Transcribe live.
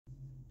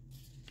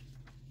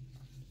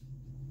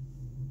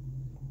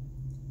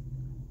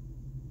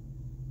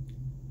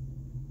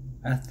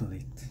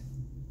athlete,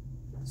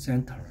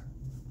 center,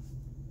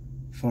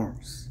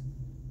 force,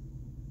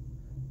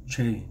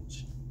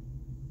 change,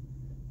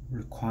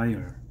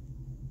 require,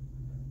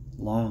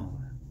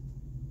 long,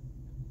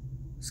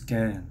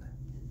 scan,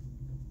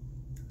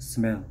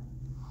 smell,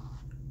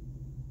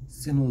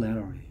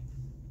 similarity,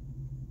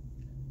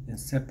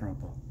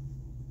 inseparable,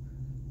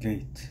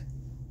 gate,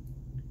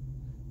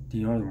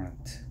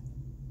 deodorant,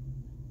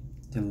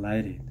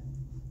 delighted,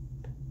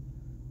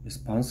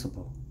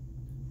 responsible,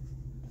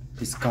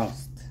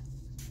 disgust,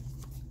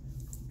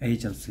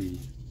 agency,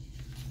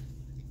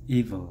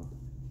 evil,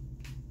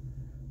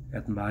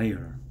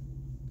 admire,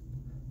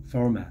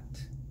 format,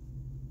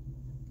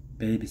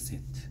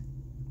 babysit,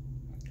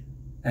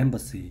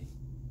 embassy,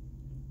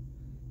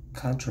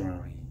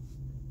 contrary,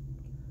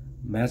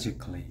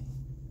 magically,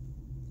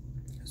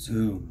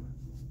 zoom,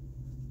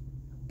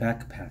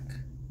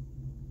 backpack,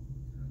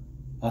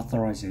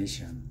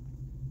 authorization,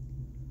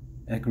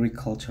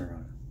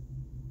 agricultural,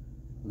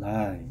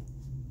 lie,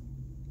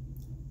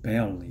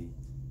 barely,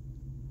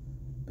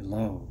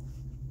 below,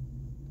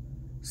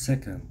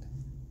 second,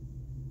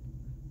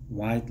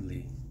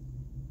 widely,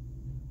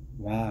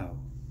 wow,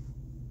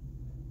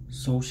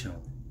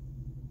 social,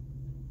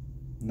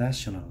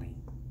 nationally,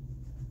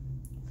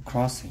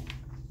 crossing,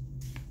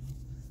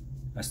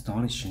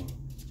 astonishing,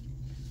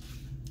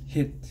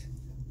 hit,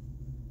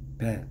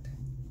 bed,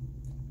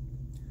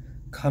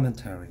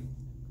 commentary,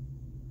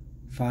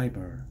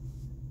 fiber,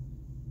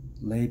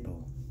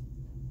 label,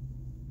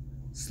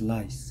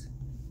 slice,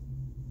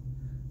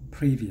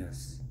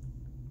 previous,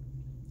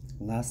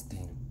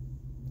 lasting,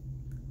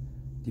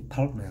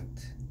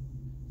 department,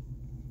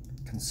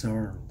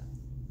 concerned,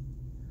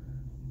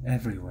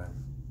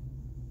 everyone,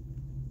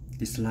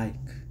 dislike,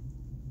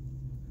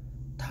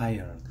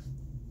 tired,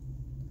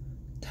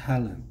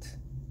 talent,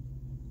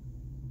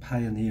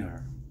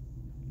 pioneer,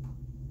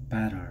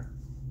 better,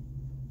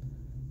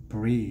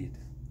 breed,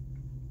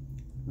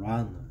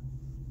 run,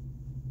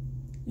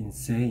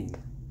 insane,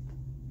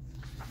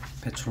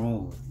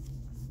 petrol,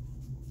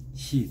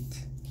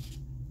 heat,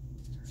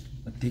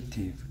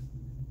 addictive,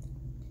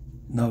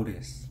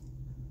 notice,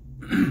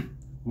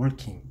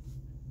 working,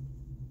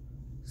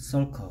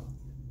 circle,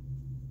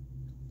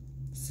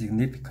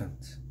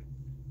 significant,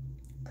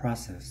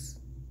 process,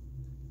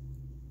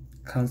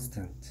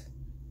 constant,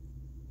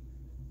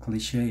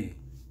 cliche,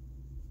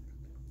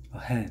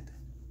 ahead,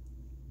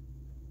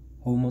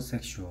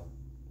 homosexual,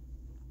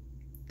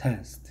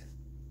 test,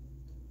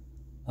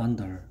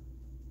 under,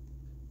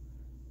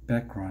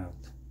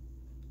 background,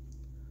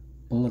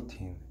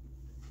 bulletin,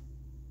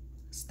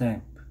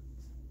 stamp,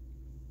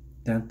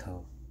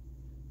 dental,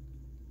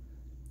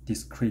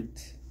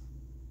 discrete,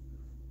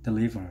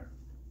 deliver,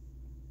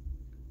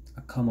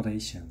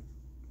 accommodation,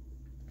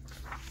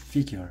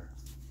 figure,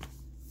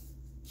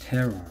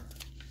 terror,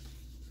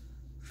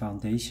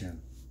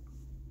 foundation,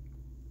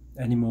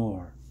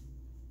 anymore,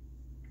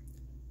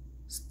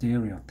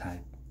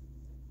 stereotype,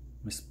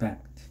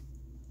 respect,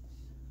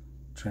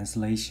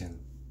 translation,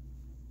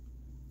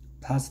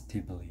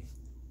 positively,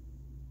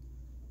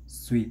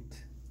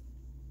 sweet,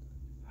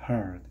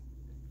 heard,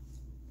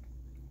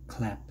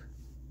 clap,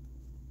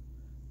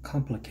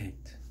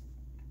 complicate,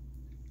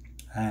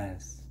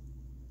 as,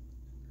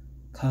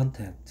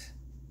 content,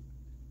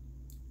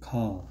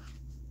 call,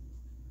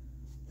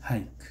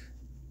 hike,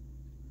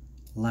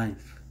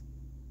 life,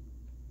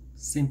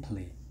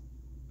 simply,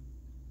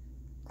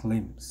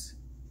 glimpse,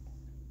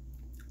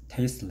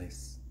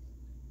 tasteless,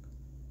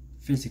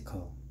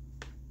 physical,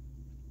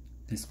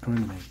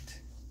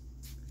 discriminate,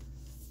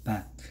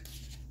 back,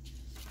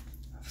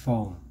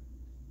 phone,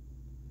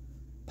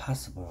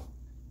 possible,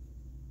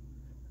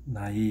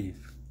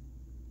 naive,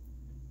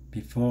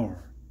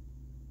 before,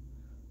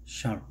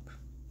 sharp,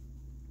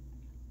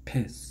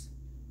 piss,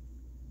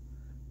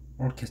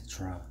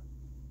 orchestra,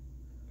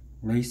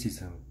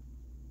 racism,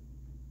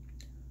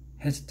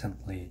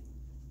 hesitantly,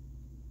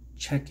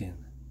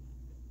 check-in,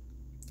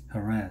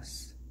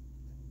 harass,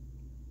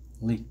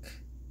 leak,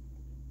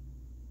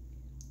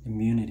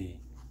 immunity,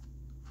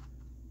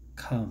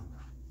 come,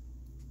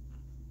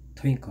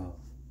 twinkle,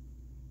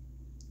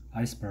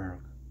 iceberg,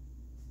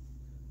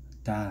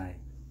 die,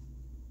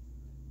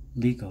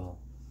 legal,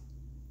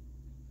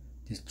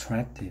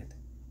 distracted,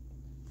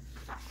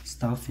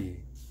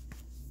 stuffy,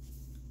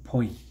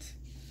 point,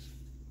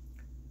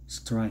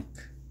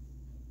 strike,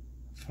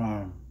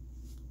 farm,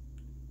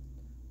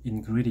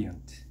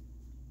 ingredient,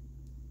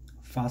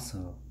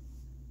 fossil,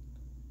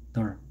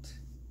 dirt,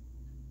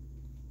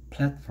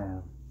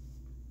 platform,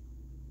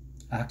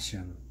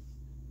 action,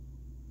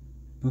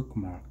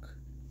 bookmark,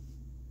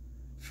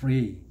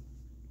 free,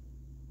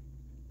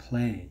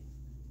 play,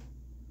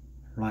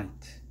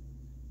 right,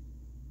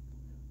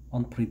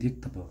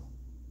 unpredictable,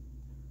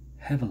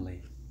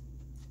 heavily,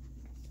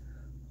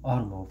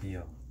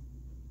 automobile,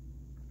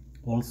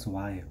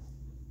 Volkswagen,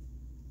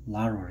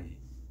 lottery,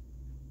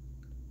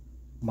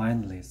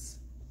 mindless,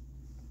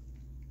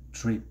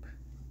 trip,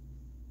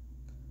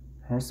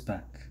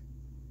 horseback,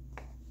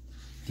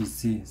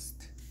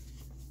 deceased,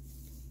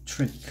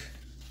 trick,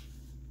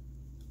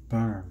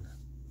 burn,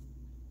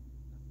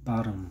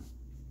 bottom,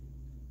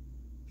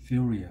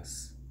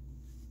 furious,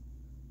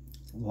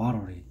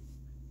 watery,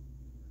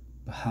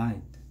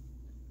 behind,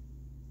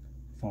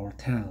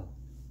 foretell,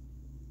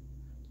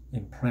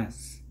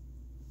 impress,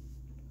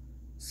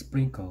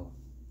 sprinkle,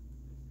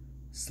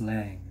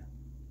 slang,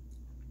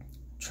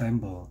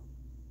 tremble,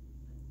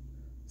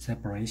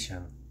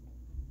 separation,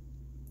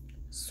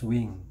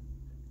 swing,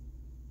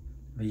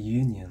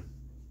 reunion,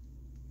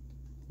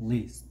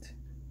 list,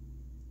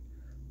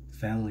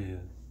 value,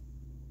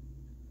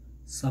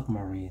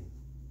 submarine,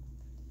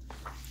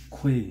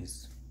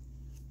 quiz,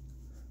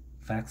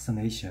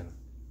 vaccination,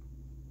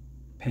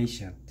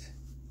 patient,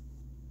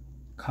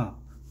 cup,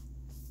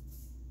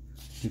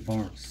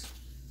 divorce,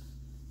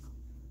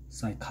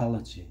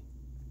 psychology,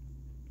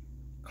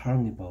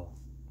 carnival,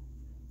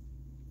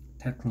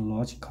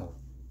 technological,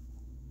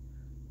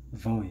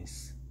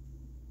 voice,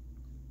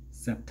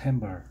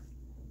 September,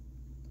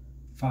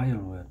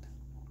 firewood,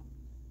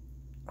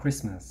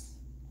 Christmas,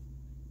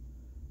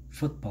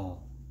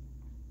 football,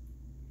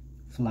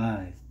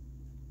 fly,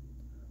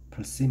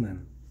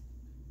 persimmon,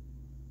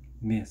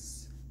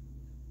 miss,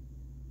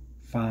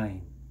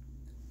 fine,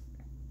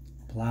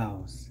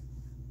 blouse,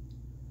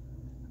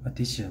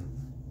 addition,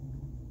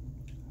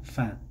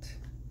 fat,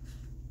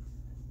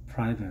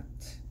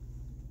 private,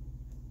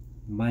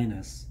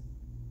 minus,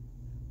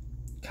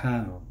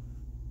 cow,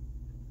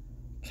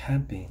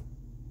 camping,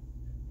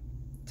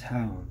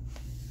 town,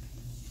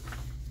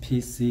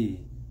 PC,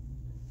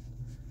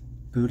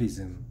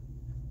 Buddhism,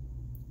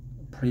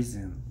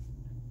 prison,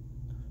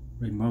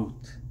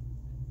 remote,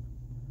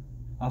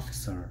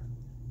 officer,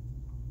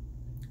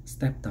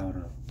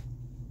 stepdaughter,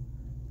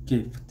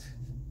 gift,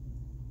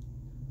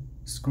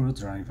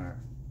 screwdriver,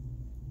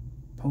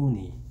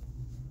 pony,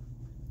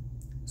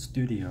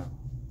 studio,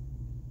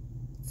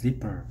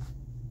 zipper,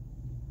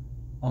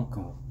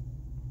 uncle,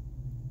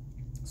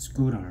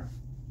 scooter,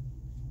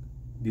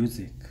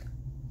 music,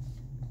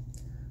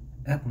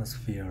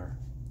 atmosphere,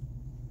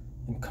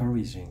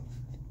 encouraging,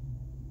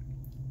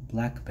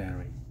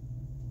 blackberry,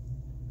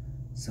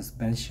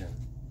 suspension,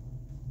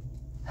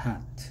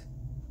 hat,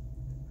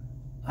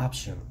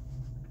 option,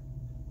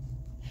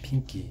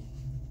 pinky,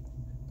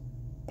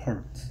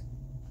 pert,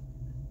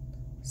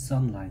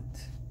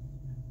 sunlight,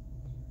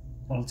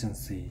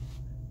 urgency,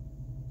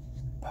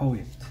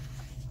 poet,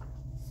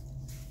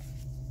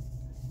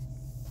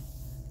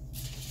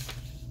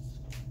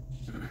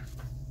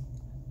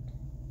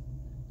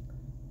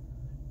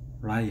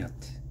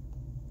 riot,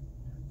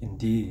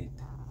 indeed,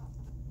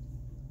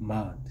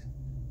 mud,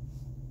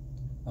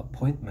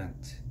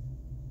 appointment,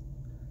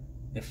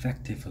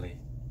 effectively,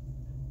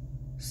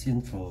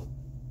 sinful,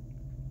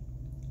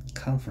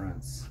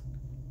 conference,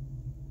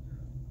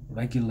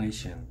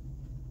 regulation,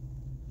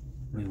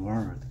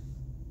 reward,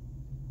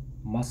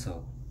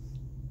 muscle,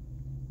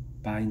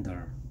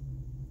 binder,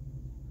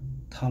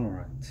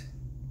 tolerant,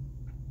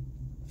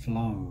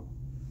 flow,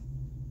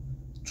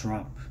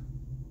 drop,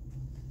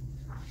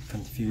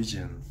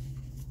 confusion,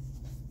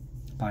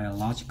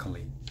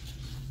 biologically,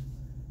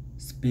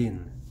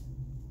 spin,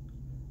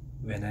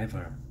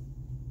 whenever,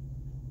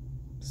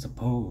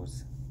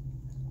 suppose,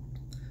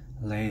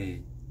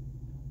 lay,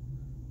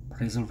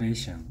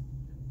 preservation,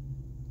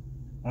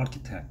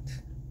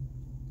 architect,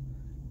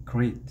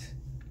 greet,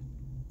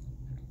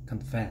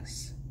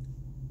 confess,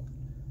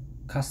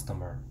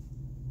 customer,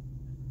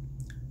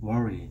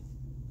 worry,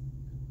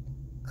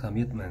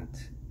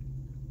 commitment,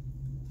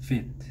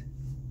 fit,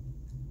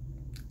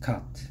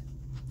 cut,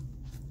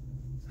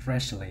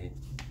 freshly,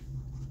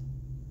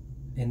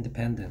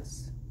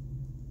 independence,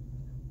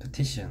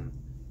 petition,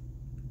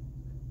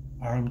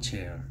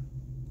 armchair,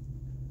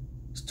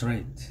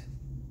 straight,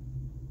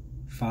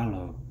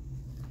 follow,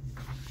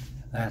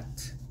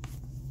 at,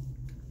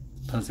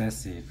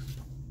 possessive,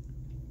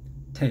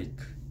 take,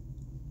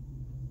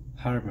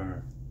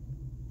 harbor,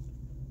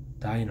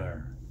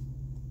 diner,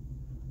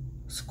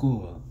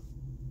 school,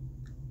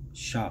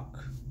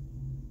 shock,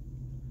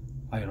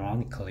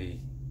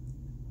 ironically,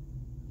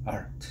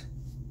 art,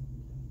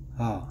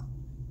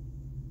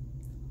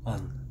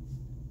 on,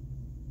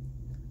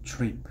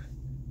 trip,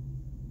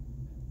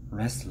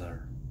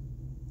 wrestler,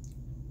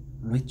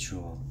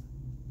 ritual,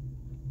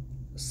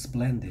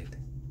 splendid,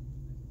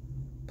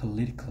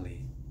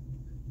 politically,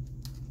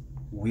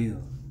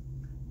 will,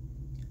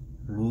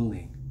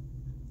 ruling,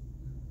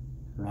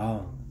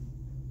 wrong,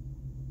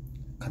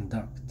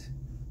 conduct,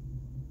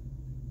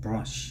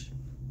 brush,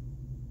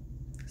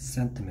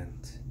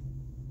 sentiment,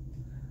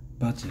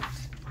 budget,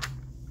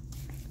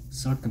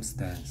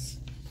 circumstance,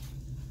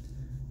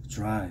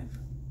 drive,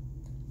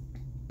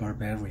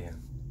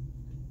 barbarian,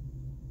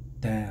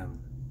 dam,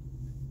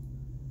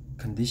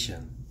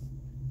 condition,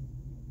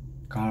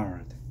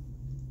 guard,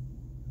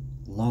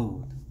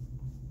 load,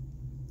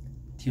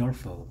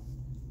 tearful,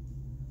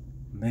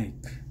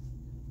 make,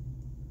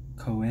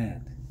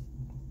 co-ed,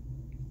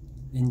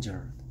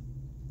 injured,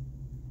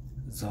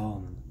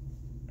 zone,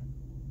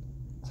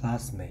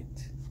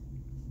 classmate,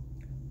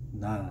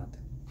 nod,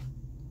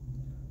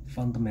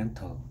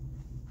 fundamental,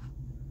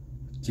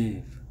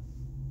 give,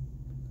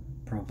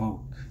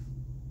 provoke,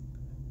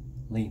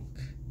 link,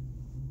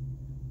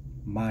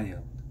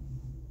 mild,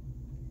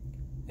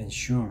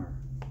 ensure,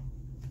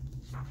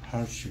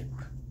 hardship,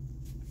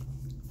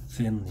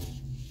 thinly,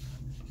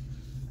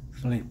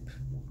 flip,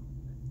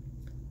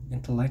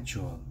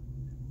 intellectual,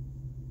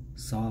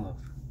 solve,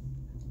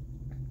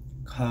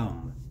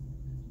 calm,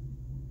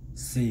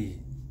 see,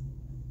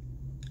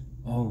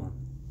 own,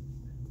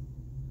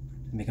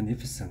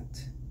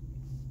 magnificent,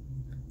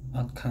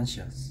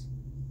 unconscious,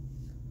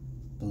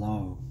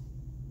 blow,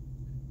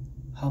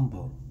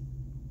 humble,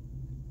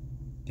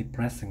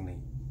 depressingly,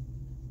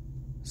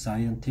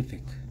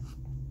 scientific,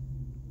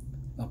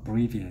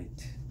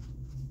 abbreviate,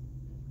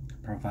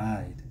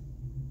 provide,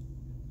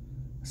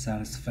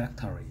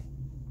 satisfactory,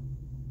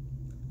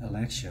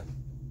 election,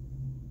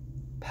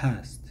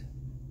 past,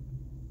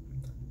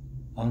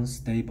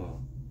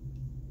 unstable,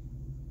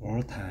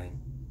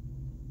 wartime,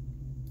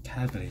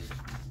 cavity,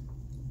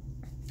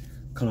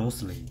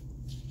 closely,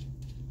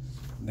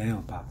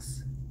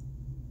 mailbox,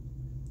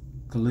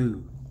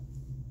 glue,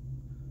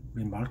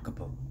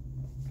 remarkable,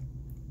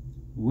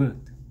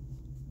 wood,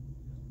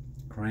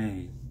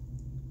 gray,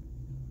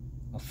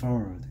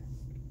 afford,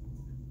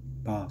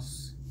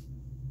 boss,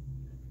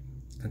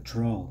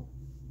 control,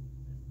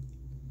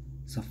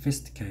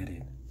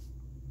 sophisticated,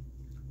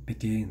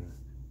 begin,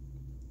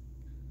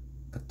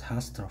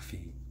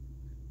 catastrophe,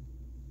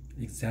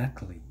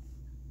 exactly,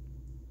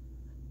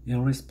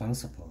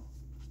 irresponsible,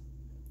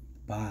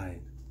 buy,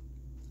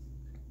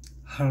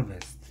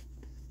 harvest,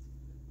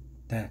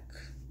 deck,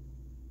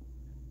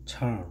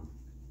 charm,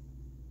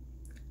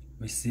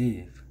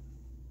 receive,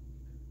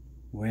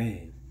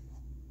 wave,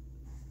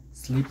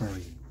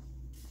 slippery,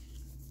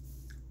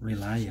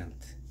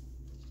 reliant,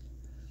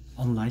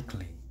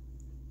 unlikely,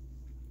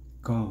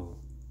 go,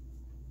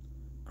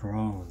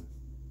 grown,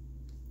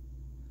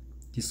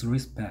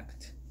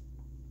 disrespect,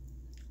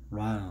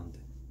 round,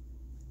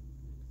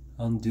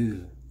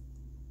 undo,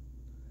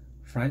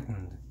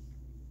 frightened,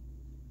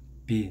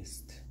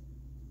 beast,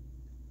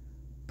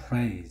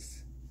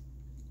 praise,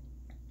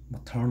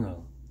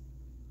 maternal,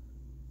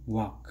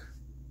 walk,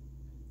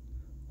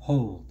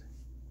 hold,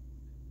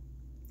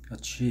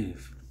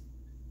 achieve,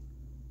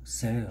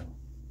 sail,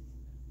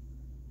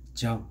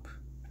 jump,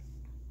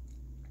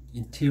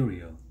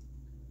 interior,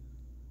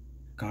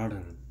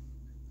 garden,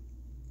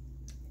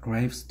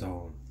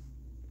 gravestone,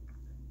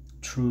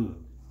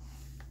 true,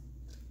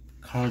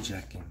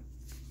 carjacking,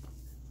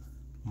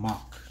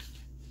 mock,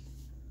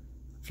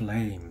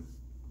 flame,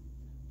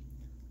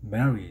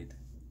 married,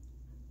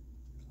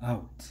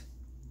 out,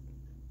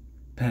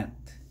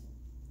 pet,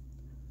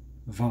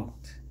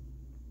 vote,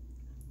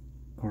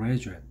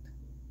 graduate,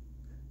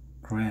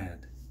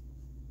 grad,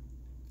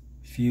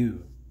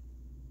 few,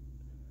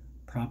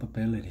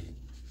 probability,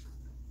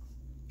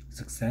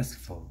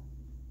 successful,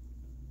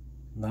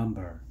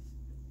 number,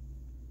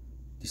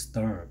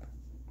 disturb,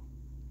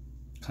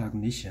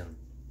 cognition,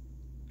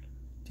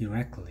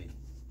 directly,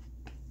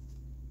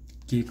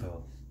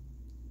 giggle,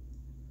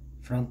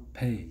 front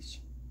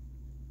page,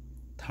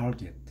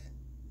 target,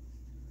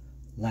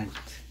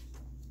 light,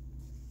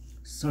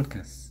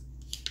 circus,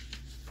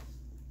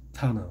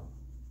 tunnel,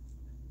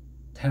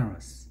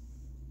 terrace,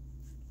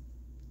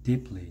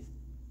 deeply,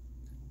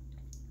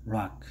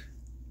 rock,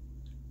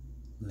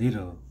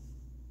 little,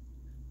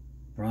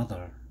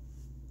 brother,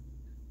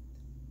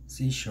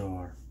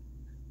 seashore,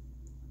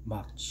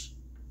 much,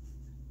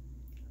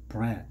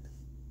 bread,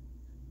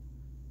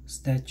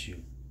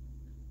 statue,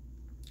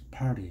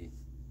 party,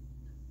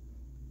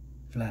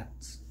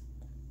 flats,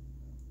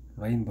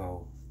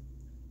 rainbow,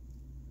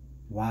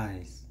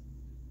 wise,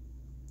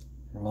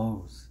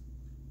 rose,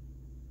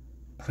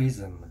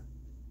 prism,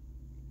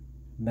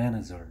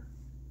 manager,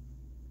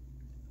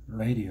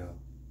 radio,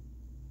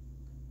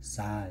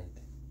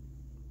 side,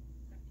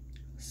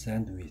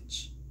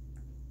 sandwich,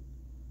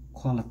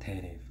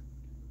 qualitative,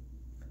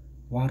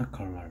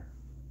 watercolor,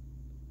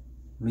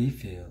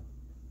 refill,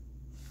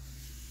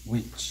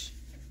 witch,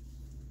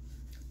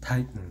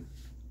 titan,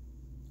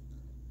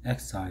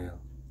 exile,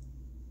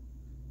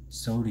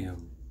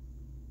 sodium,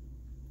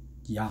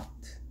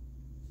 yacht,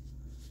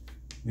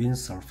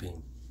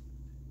 windsurfing,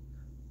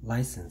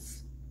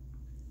 license,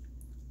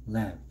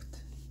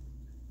 left,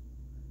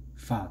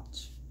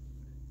 fudge,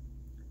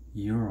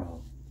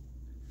 euro,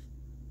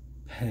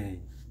 pay,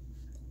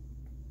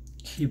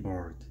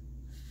 keyboard,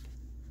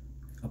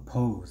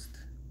 opposed,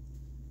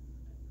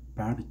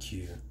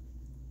 barbecue,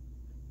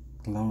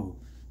 globe,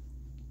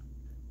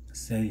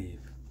 save,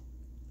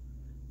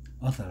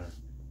 other,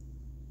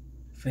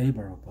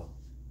 favorable,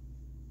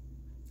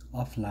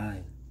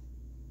 offline,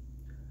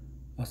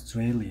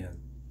 Australian,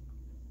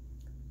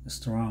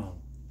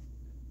 strong,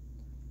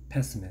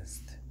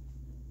 pessimist,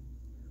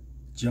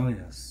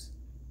 joyous,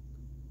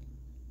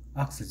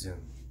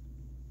 oxygen,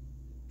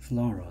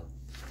 floral.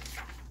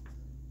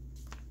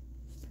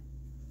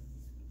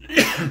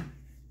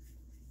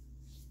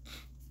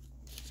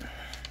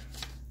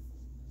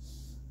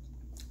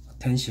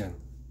 Attention,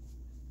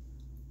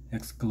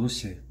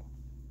 exclusive,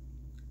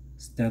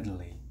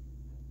 steadily,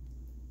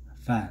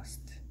 fast,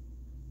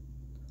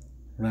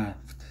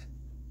 raft,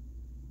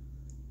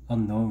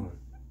 unknown,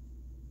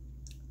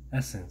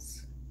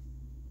 essence,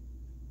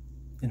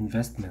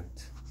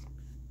 investment,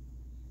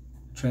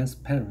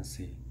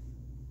 transparency,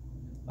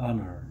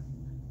 honor,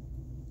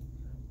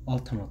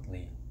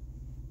 alternately,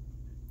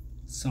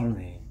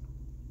 surname,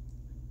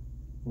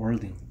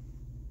 wording,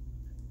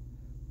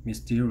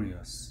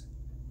 mysterious,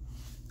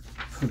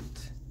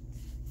 put,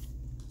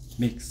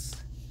 mix,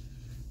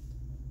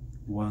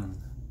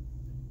 one,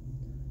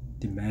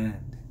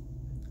 demand,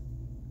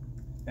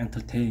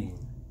 entertain,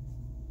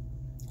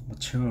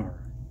 mature,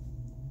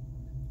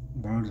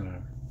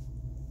 murder,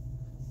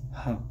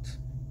 hot,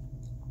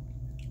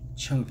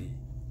 chubby,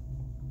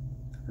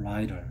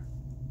 rider,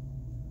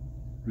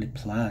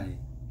 reply,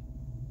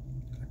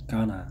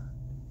 gonna,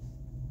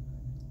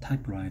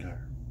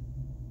 typewriter,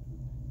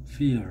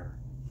 fear,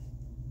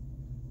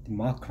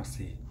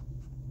 democracy,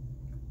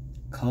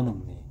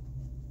 economy,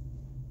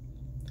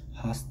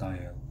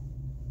 hostile,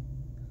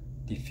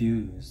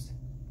 diffuse,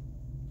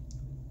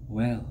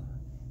 well,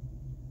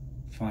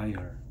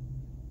 fire,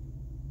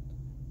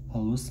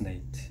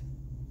 hallucinate,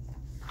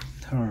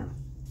 turn,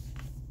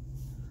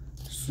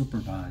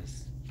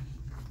 supervise,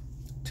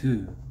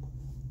 to,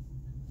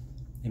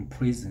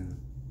 imprison,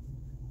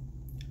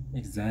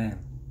 exam,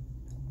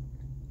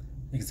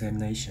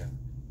 examination,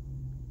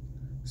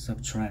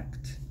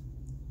 subtract,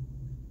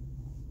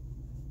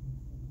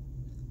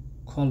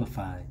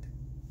 qualified,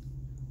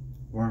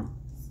 warmth,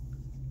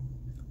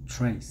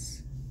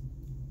 trace,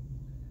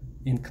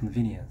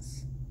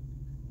 inconvenience,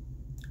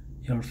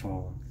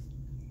 earphone,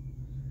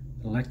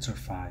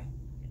 electrify,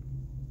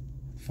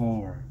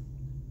 for,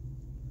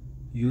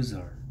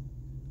 user,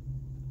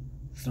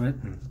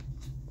 threaten,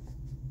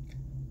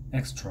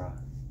 extra,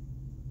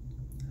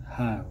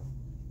 how,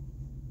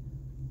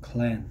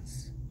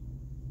 cleanse,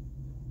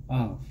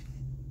 of,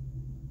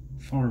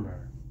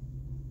 foreigner,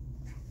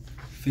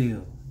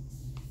 feel,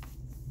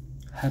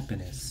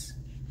 happiness,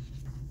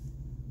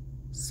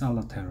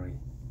 solitary,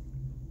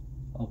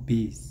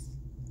 obese,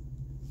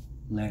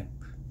 lamp,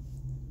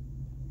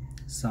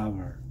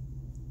 sour,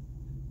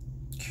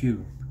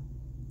 cube,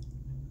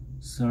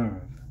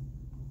 serve,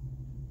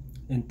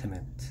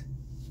 intimate,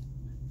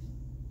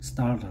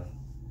 startle,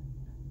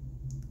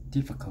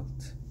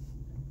 difficult,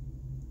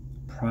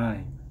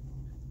 prime,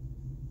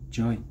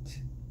 joint,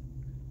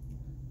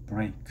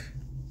 break,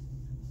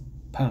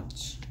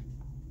 punch,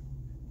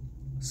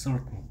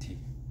 certainty,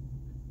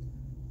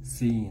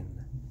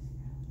 scene,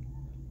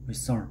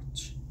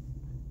 research,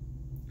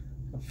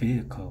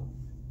 vehicle,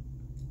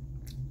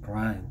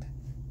 grind,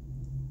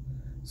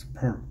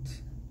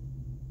 support,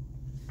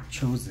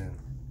 chosen,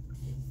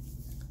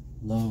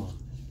 loan,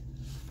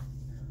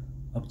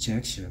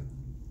 objection,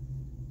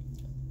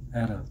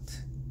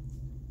 adult,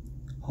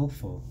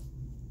 hopeful,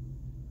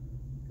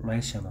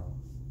 rational,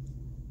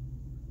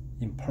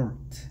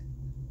 import,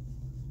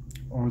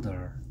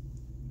 order,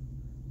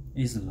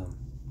 Islam,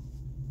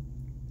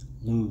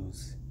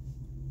 lose,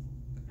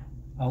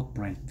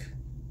 outbreak,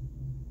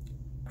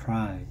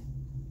 cry,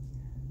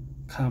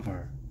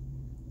 cover,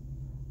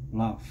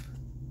 love,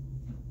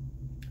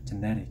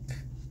 genetic,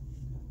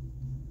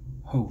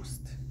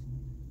 host,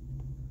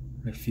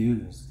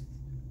 refuse,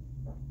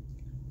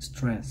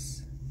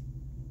 stress,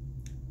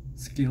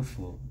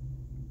 skillful,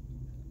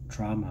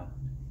 drama,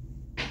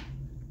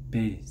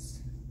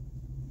 base,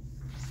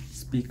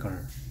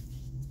 speaker,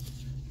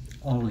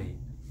 only,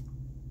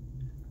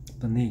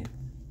 beneath,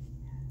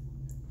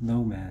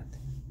 nomad,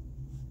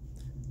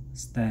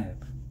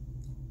 stab,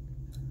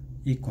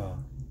 equal,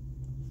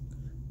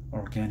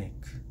 organic,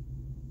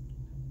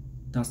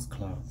 dust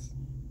cloth,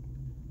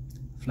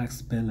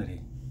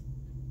 flexibility,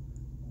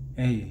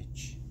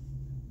 age,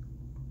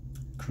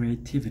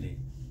 creativity,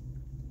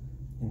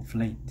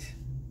 inflate,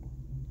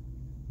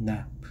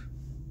 nap,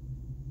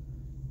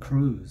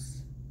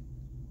 cruise,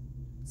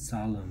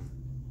 solemn,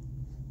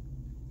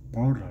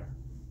 border,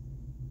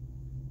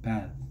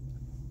 bath,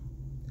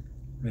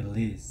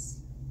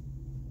 release,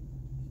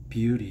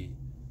 beauty,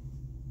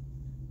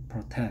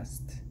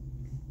 protest,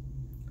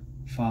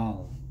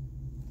 fall,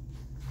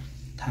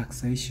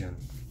 taxation,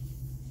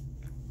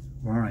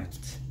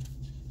 warrant,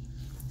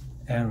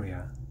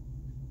 area,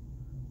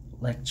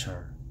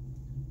 lecture,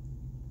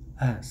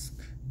 ask,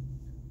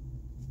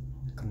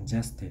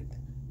 congested,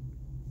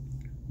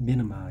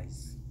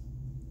 minimize,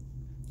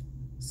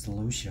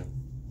 solution,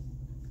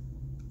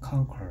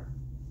 conquer,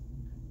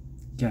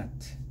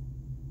 get,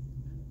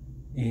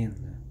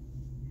 in,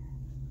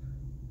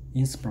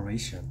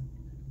 inspiration,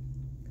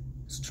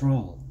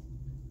 stroll,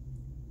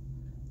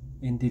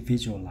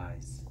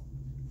 individualize,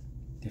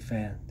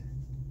 defend,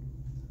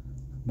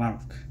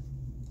 mark,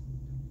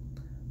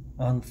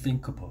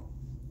 unthinkable,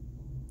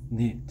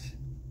 neat,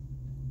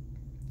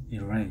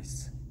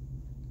 erase,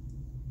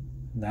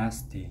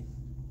 nasty,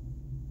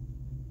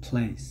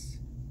 place,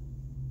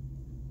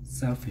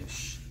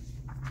 selfish,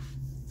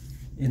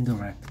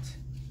 indirect,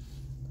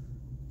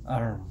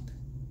 armed,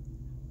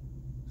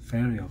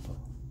 variable,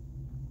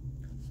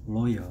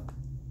 loyal,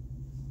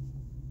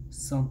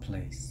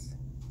 someplace,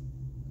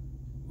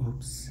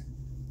 oops,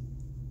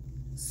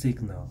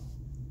 signal,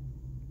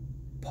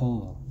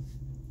 Paul,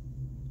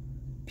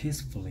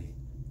 peacefully,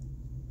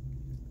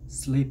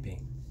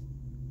 sleeping,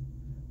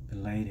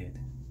 belated,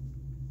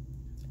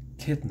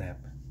 kidnap,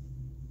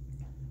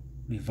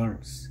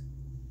 reverse,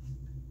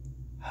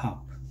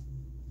 hop,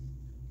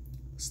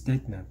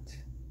 statement,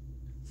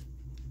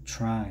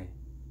 try,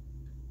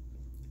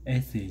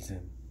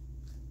 atheism,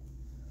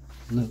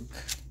 look,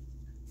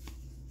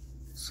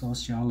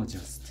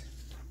 sociologist,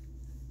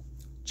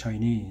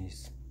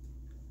 Chinese,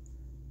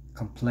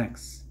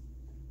 complex,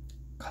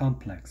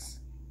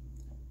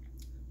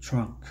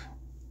 trunk,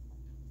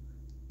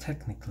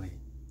 technically,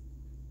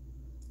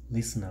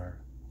 listener,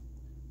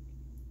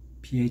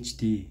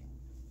 PhD,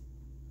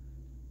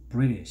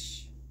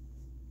 British,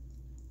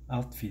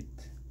 outfit,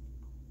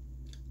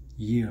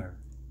 year,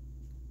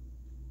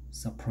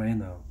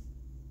 soprano,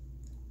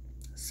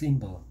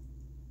 symbol,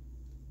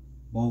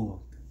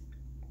 bold,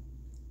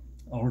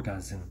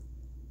 orgasm,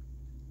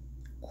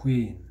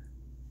 queen,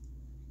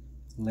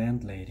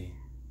 landlady,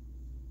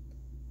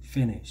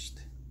 finished,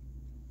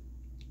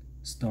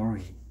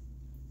 story,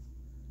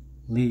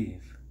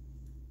 leave,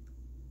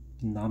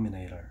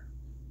 denominator,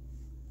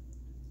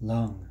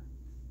 lung,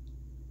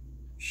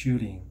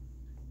 shooting,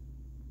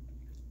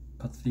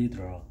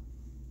 cathedral,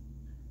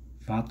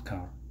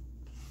 vodka,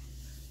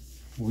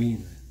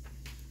 win,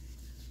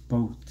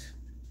 boat,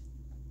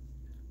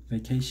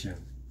 vacation,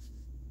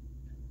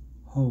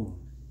 home,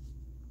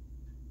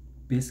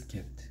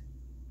 biscuit,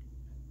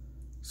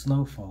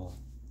 snowfall,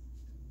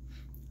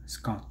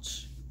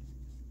 scotch,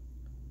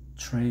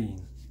 train,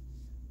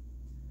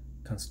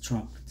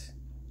 construct,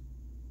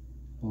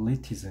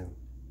 elitism,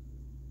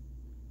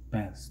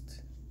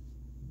 best,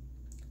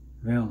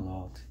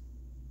 railroad,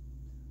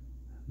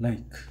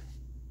 lake,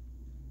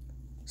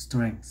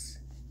 strength,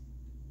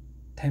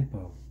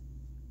 tempo,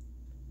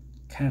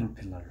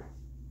 caterpillar,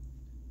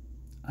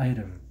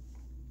 item,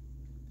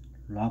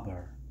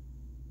 rubber,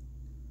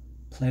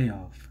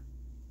 playoff,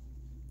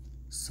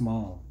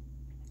 small,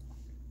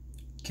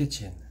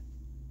 kitchen,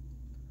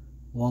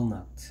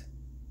 walnut,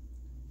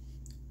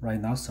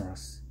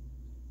 rhinoceros,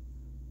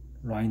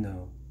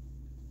 rhino,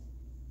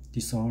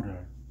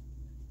 disorder,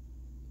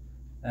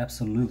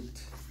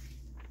 absolute,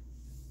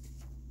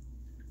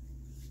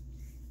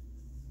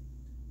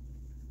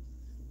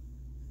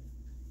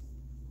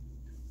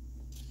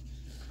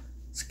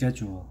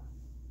 schedule,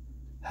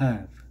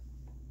 have,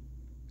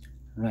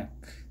 wreck,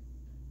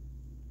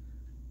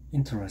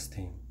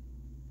 interesting,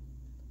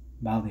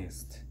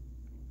 modest,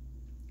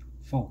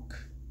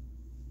 folk,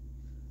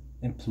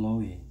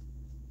 employee,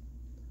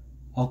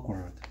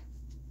 awkward,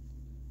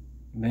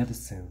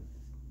 medicine,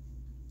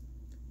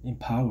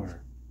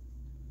 empower,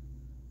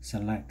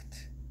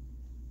 select,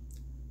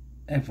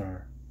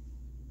 ever,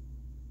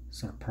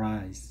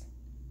 surprise,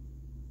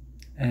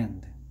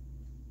 end,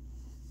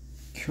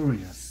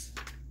 curious,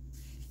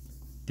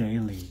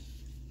 daily,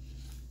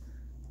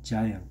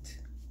 giant,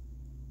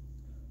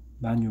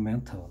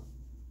 monumental,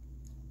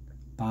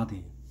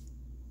 body,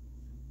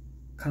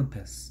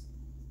 compass,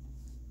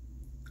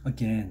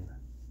 again,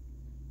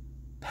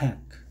 pack,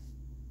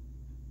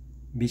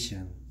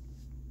 mission,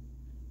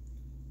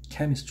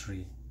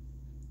 chemistry,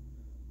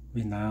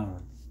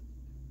 renown,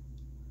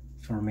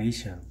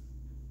 formation,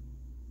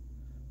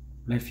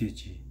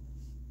 refugee,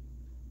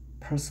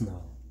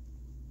 personal,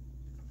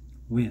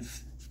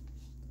 with,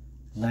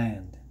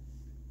 land,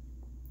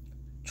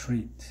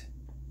 treat,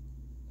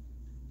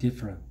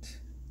 different,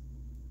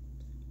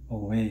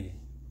 away,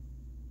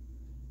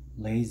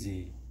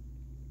 lazy,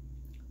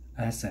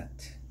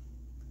 asset,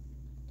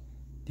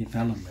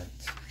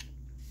 development,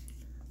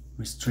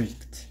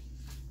 restrict,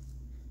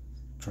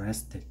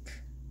 drastic,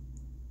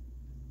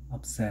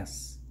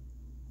 obsess,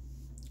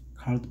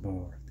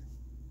 cardboard,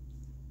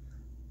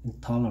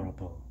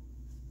 intolerable,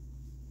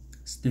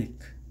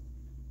 stick,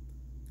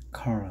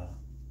 curl,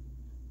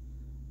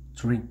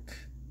 drink,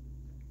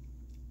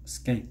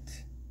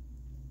 skate,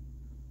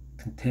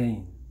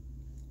 contain,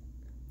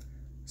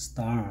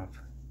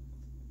 starve,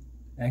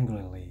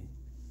 angrily,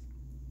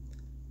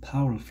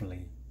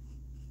 powerfully,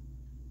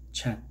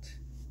 chat,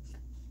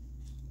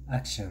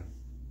 action,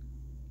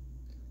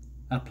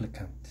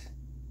 applicant,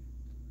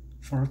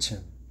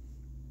 fortune,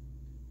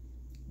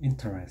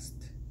 interest,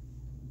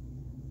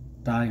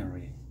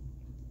 diary,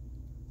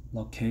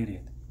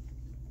 located,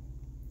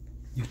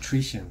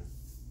 nutrition,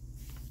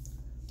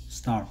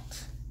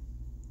 start,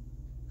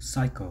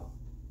 cycle,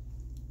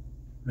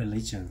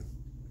 religion,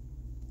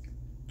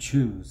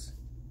 choose,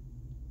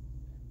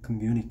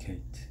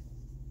 communicate,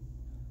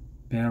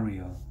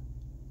 burial,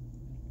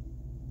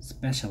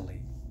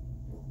 specially,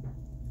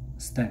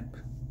 step,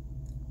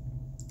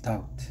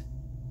 doubt,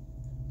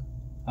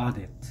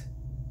 audit,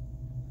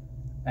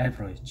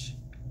 average,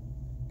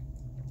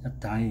 a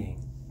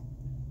dying,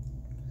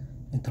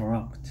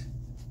 interrupt,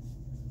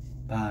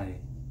 buy,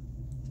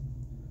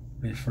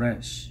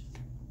 refresh,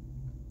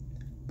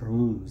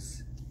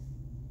 bruise,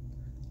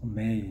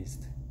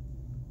 amazed,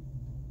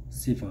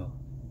 civil,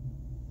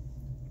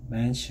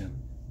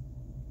 mention,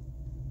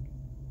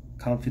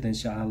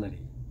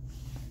 confidentiality,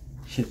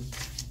 hit,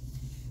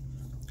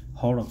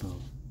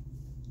 horrible,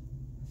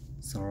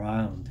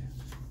 surround,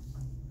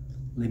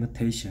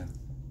 limitation,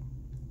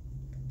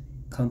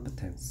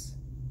 competence,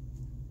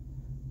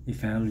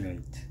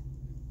 evaluate,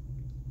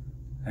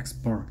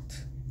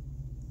 export,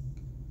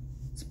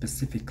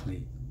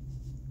 specifically,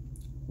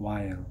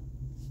 while,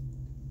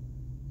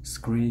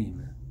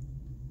 scream,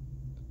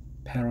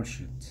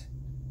 parachute,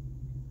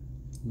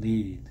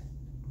 lead,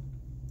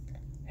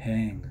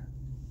 hang,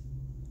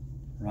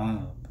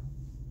 rob,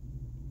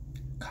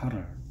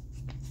 cutter,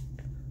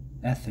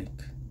 ethic,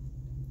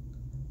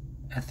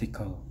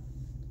 ethical,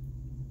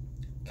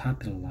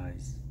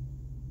 capitalize,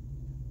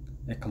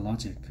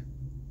 ecologic,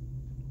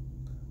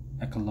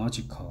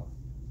 ecological,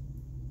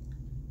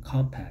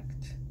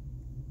 compact,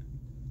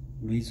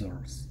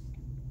 resource,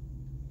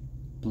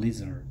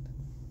 blizzard,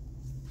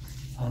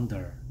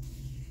 under,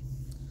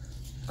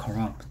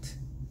 corrupt,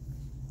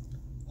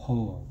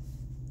 whole,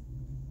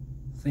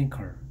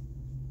 thinker,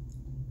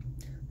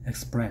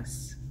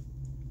 express,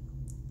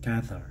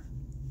 gather,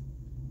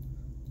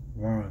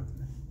 warn,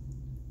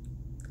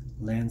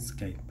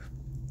 landscape,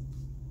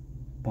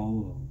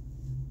 bowl,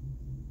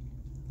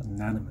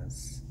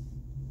 anonymous,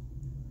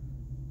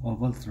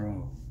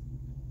 overthrow,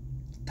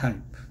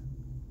 type,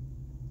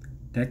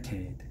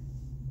 decade,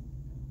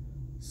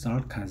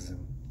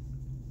 sarcasm,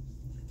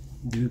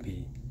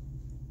 doobie,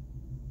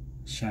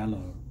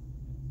 shallow,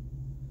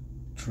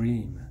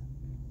 dream,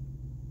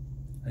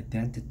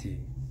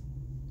 identity,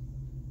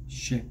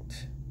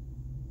 shit,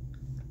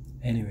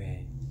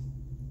 anyway,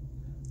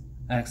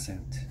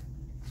 accent,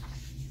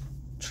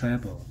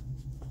 treble,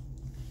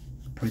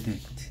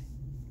 predict,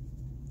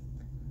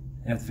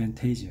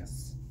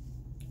 advantageous,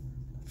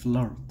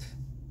 flirt,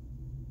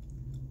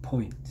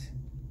 point,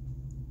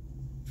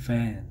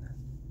 fan,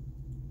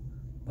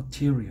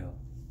 material,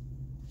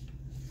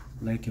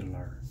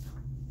 regular,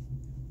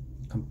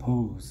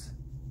 compose,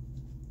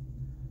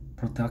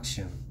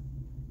 production,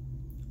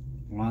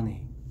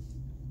 running,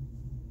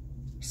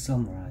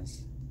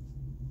 sunrise,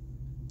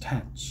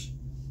 catch,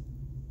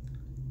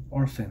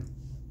 orphan,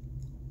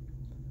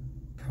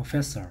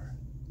 professor,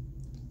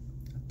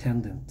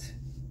 attendant,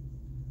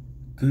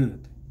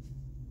 good,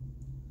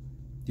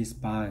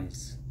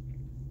 despise,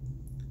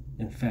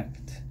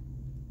 infect,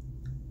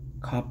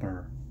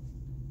 copper,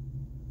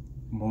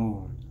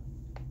 moan,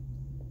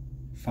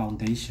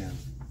 foundation,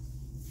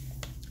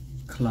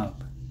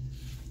 club,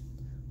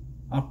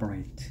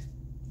 operate,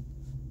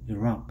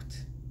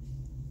 erupt,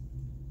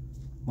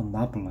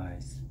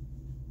 monopolize,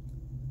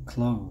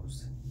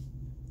 close,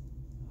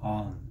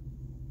 on,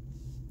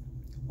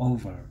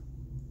 over,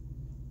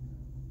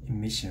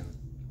 emission,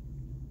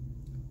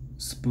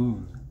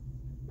 spoon,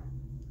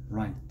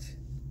 right,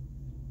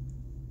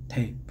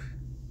 tape,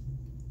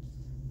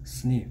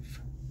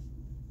 sniff,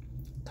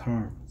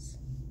 terms,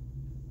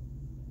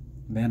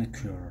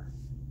 manicure,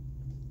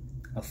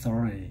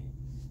 authority,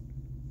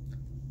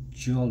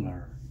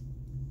 jeweler,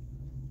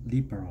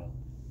 liberal,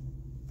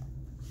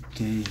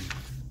 game,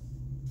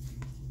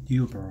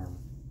 newborn,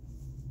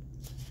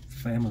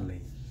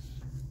 family,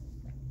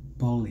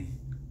 bully,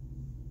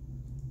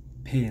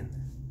 pin,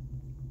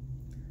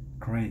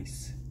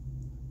 grace,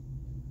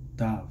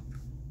 dove,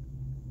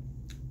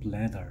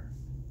 bladder,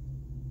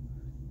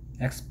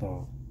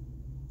 expo,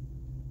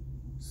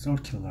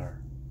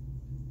 circular,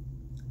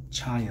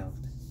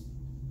 child,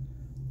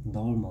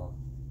 normal,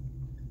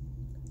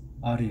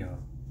 audio,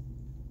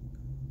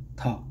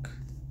 talk,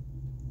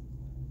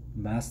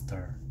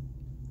 master,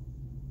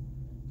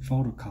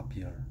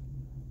 photocopier,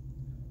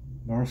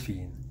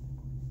 morphine,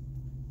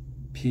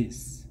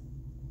 peace,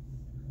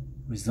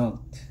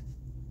 result,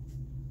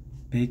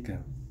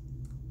 bacon,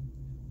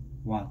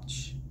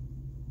 watch,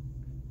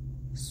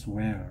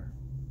 swear,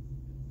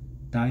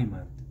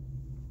 diamond,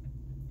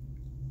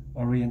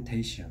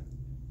 orientation,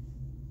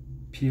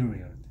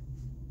 period,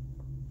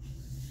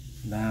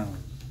 noun,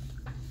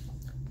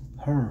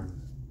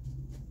 horn,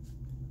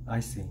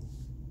 icing,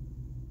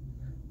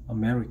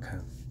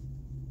 American,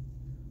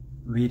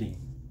 reading,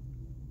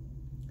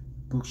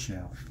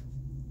 bookshelf,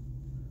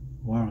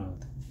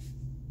 world,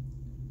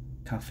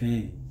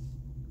 cafe,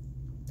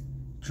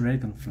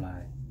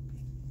 dragonfly,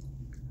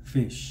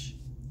 fish,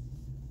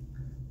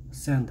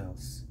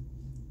 sandals,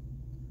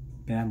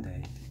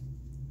 band-aid,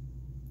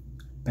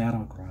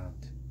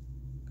 battleground,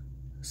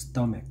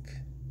 stomach,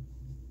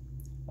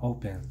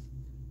 open,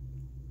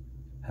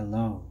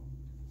 hello,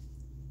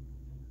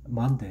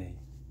 Monday,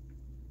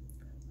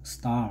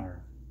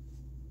 star,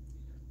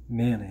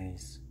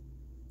 mayonnaise,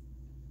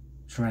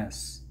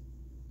 dress,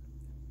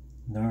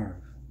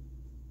 nerve,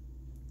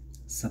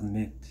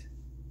 submit,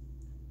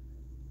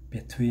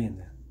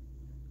 between,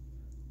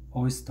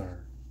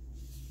 oyster,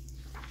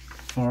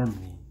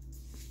 firmly,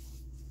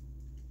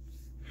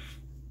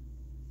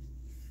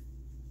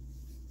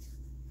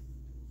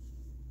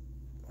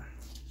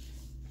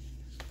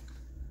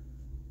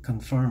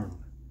 confirm,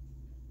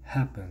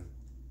 happen,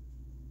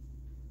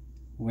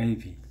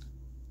 wavy,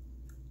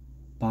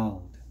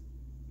 bald,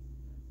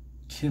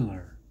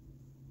 killer,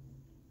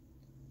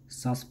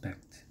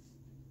 suspect,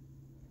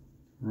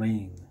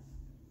 ring,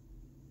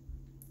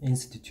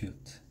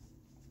 institute,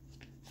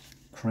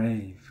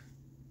 crave,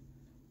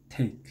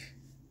 take,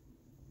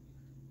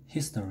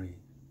 history,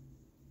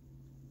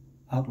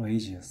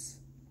 outrageous,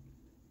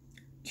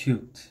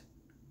 cute,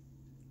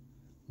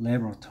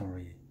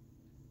 laboratory,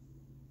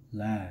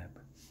 lab,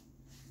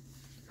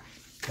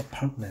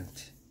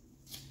 apartment,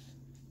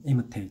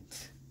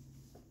 imitate,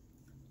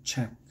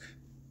 check,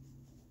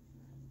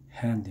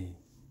 handy,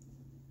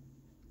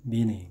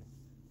 meaning,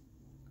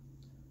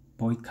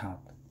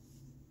 boycott,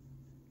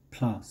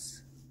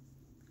 plus,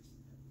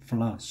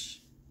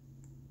 flush,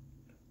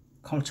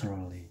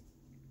 culturally,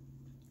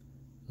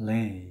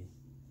 lay,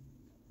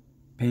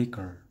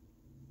 baker,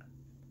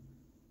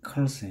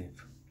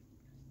 cursive,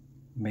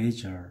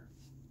 major,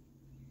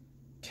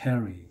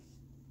 carry,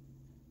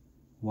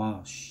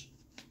 wash,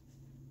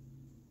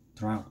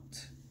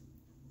 drought,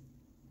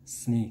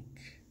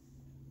 sneak,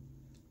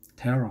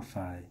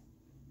 terrify,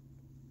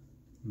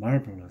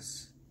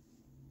 marvelous,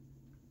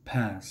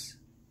 pass,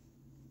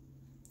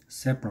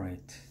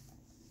 separate,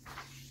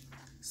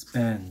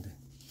 spend,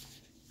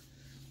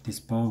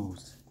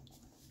 dispose,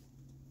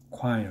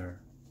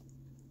 choir,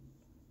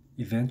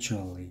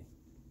 eventually,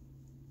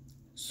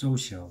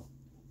 social,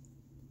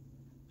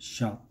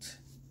 shot,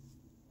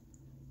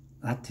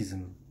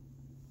 autism,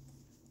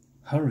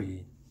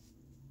 hurry,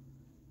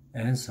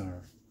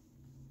 answer,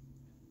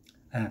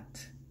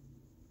 at,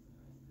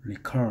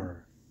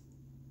 recur,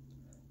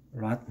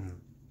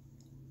 rotten,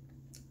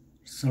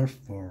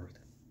 surfboard,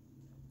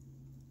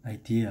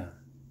 idea,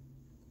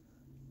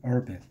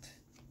 orbit,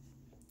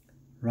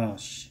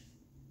 rush,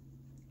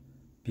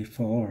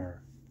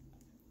 before,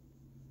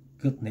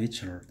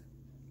 good-natured,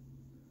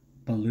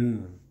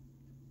 balloon,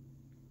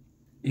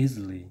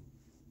 easily,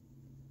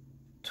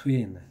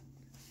 twin,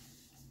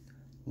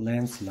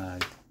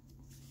 landslide,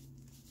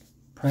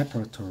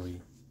 preparatory,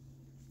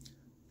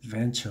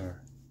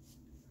 venture,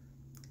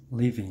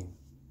 living,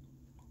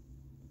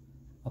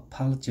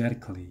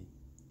 apologetically,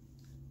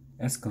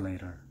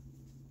 escalator,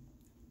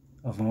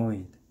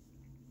 avoid,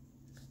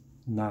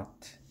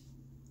 not,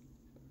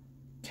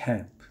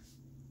 camp,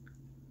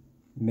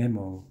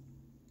 memo,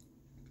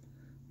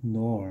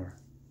 nor,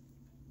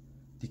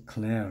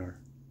 declare,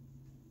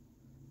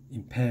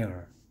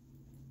 impair,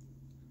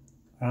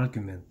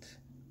 argument,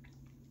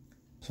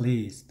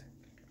 pleased,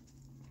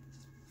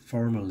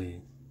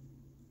 formally,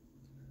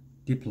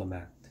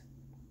 diplomat,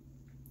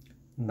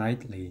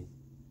 nightly,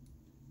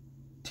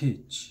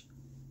 teach,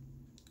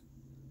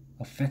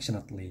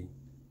 affectionately,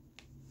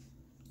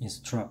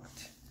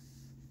 instruct,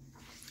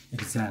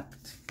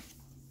 exact,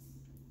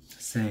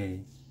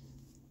 say,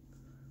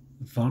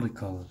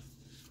 vertical,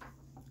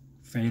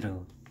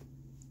 fatal,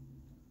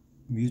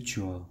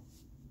 mutual,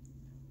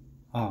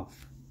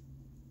 off,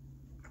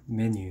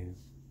 menu,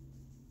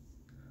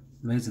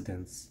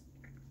 residence,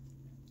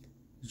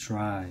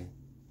 dry,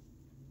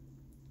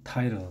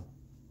 title,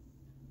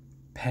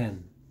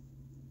 pen,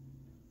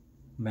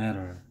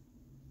 matter,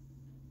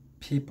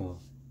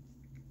 people,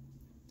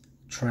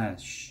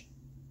 trash,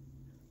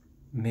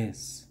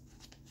 miss,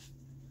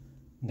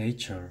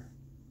 nature,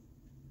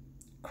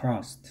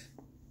 crust,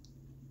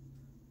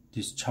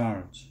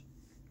 discharge,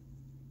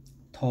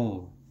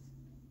 toll,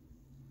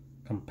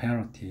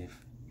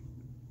 comparative,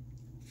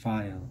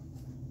 file,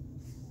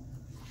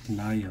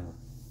 denial,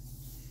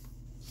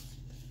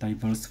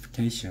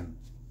 diversification,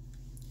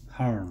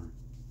 harm,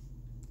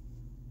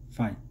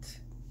 fight,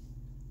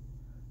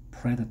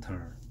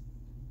 predator,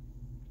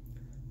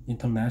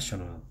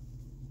 international,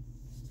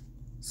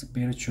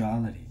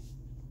 spirituality,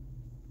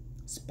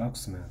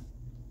 spokesman,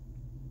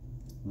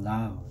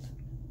 loud,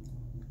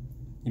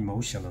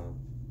 emotional,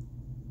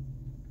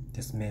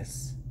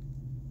 dismiss,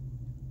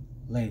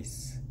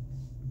 lace,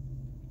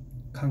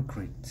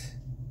 concrete,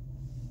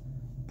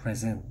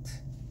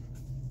 present,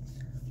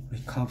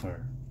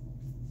 recover,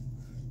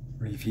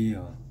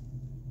 reveal,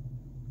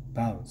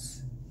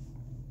 bounce,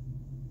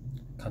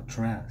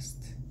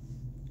 contrast,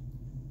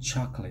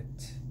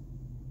 chocolate,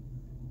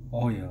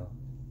 oil,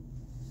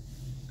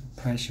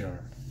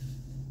 pressure,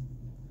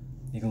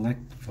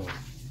 neglectful,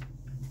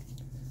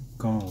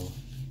 goal,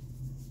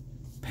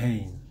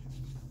 pain,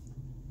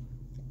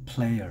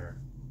 player,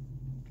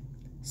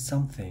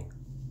 something,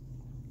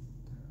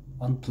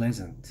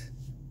 unpleasant,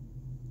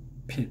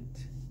 pit,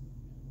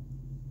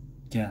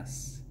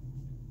 guess,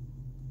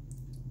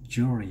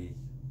 jury,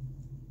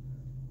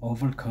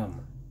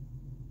 overcome,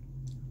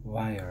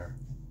 wire,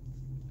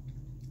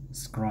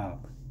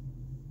 scrub,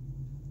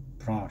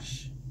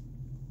 brush,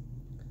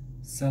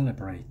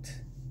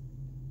 celebrate,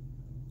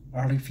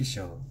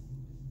 artificial,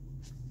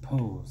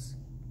 pose,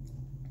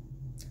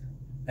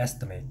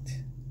 estimate,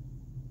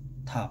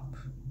 top,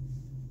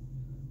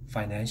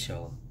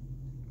 financial,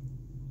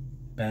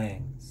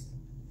 bangs,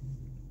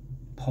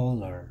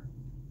 polar,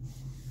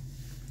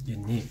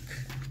 unique,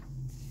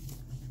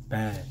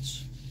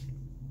 badge,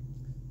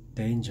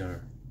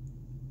 danger,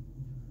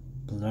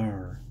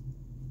 blur,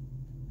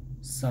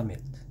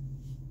 summit,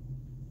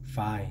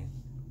 fine,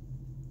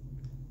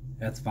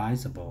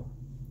 advisable,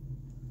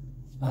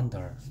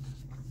 under,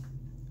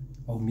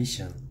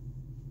 omission,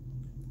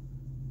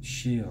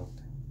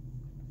 shield,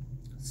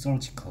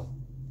 surgical,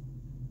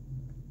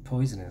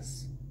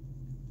 poisonous.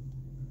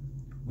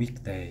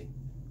 Weekday,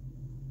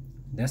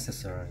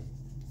 necessary.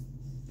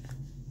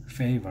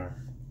 Favor,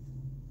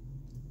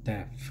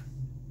 deaf.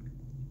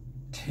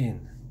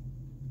 Teen,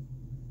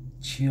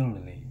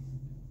 chilly.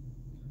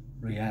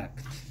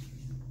 React.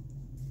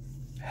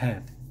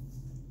 Head,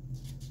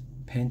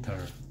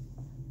 painter.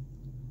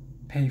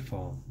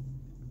 Payphone,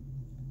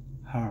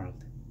 hard.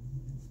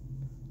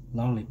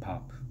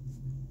 Lollipop,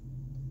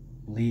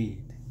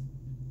 lead.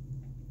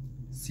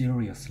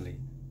 Seriously,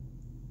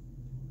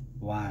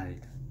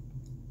 wide.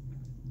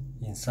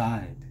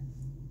 Inside,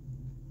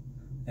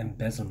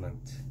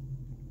 embezzlement.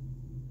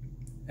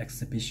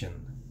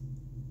 Exhibition,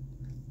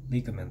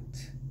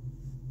 ligament.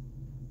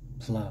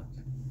 Plug,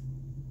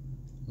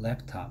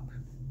 laptop.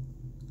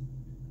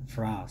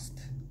 Frost,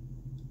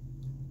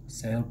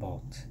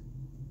 sailboat.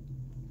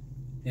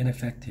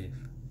 Ineffective,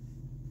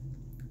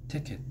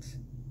 ticket.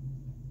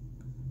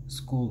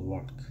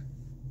 Schoolwork,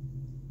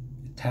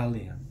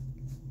 Italian.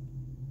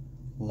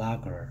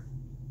 Lager,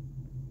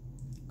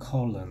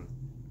 colon.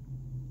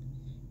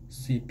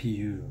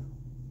 CPU,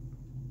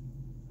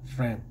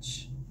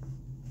 French.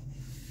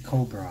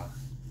 Cobra,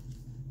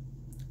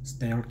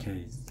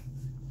 staircase.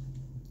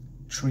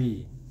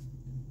 Tree,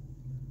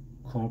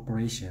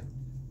 cooperation.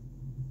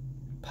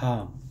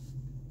 Palm,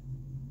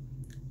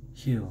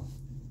 hill.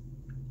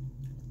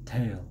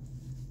 Tail,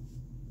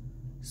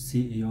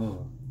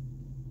 CEO.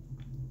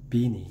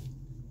 Beanie,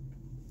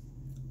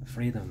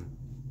 freedom.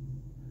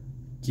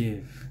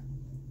 Give,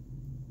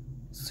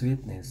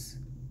 sweetness.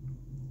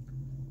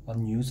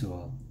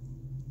 Unusual,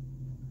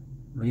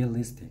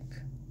 realistic.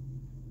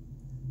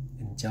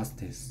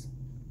 Injustice,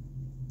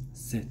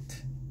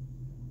 sit.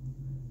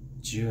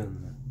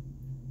 June,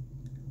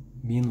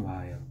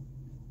 meanwhile.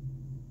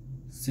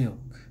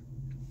 Silk,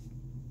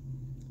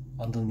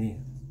 underneath.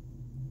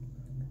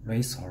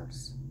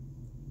 Racehorse,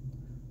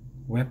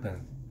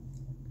 weapon.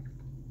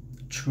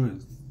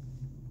 Truth,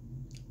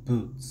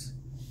 boots.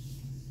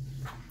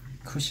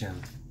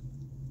 Cushion,